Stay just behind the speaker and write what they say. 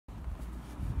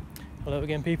Hello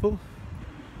again, people.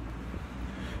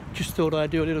 Just thought I'd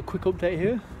do a little quick update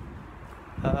here.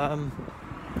 I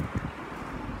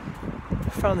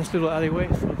found this little alleyway,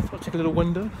 so I thought I'd take a little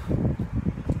wander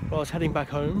while I was heading back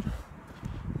home.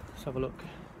 Let's have a look.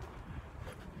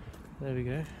 There we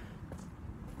go.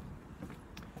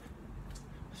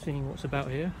 Seeing what's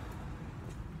about here.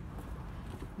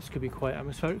 This could be quite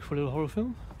atmospheric for a little horror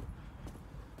film.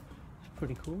 It's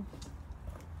pretty cool.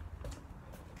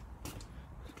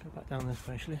 Let's go back down this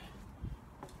way actually.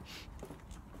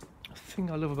 The thing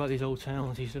I love about these old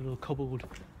towns, these little cobbled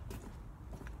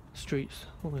streets,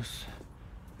 all this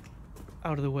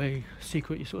out of the way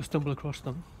secret, you sort of stumble across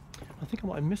them. I think I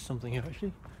might have missed something here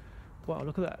actually. Wow,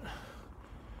 look at that.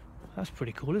 That's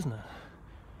pretty cool, isn't it?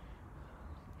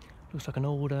 Looks like an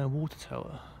old water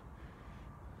tower.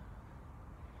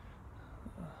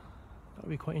 That would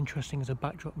be quite interesting as a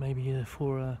backdrop maybe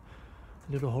for a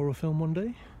little horror film one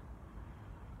day.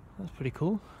 That's pretty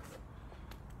cool.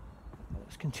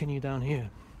 Let's continue down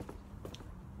here.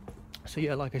 So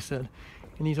yeah, like I said,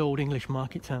 in these old English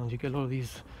market towns you get a lot of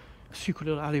these secret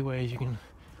little alleyways you can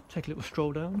take a little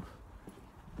stroll down.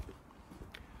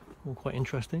 All quite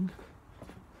interesting.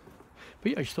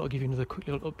 But yeah, I just thought I'd give you another quick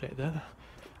little update there.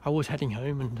 I was heading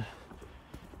home and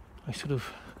I sort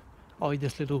of eyed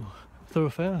this little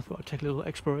thoroughfare. I thought I'd take a little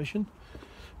exploration.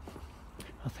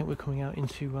 I think we're coming out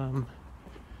into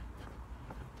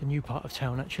the new part of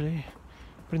town actually.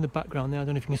 But in the background there, I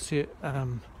don't know if you can see it,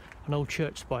 an old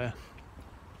church spire.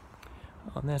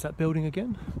 And there's that building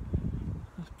again.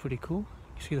 That's pretty cool.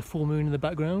 You see the full moon in the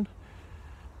background.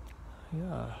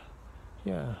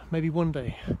 Yeah, maybe one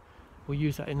day we'll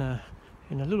use that in a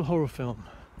little horror film.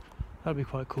 That'd be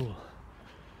quite cool.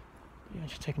 Yeah,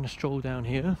 just taking a stroll down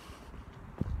here.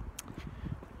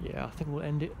 Yeah, I think we'll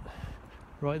end it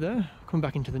right there. Coming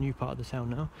back into the new part of the town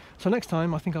now. So next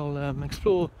time I think I'll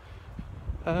explore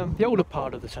the older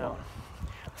part of the town.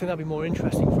 I think that'll be more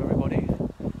interesting for everybody.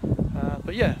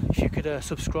 But yeah, if you could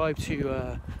subscribe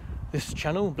to this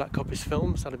channel, Black Copies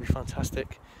Films, that'd be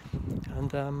fantastic.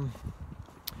 And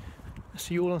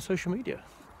see you all on social media.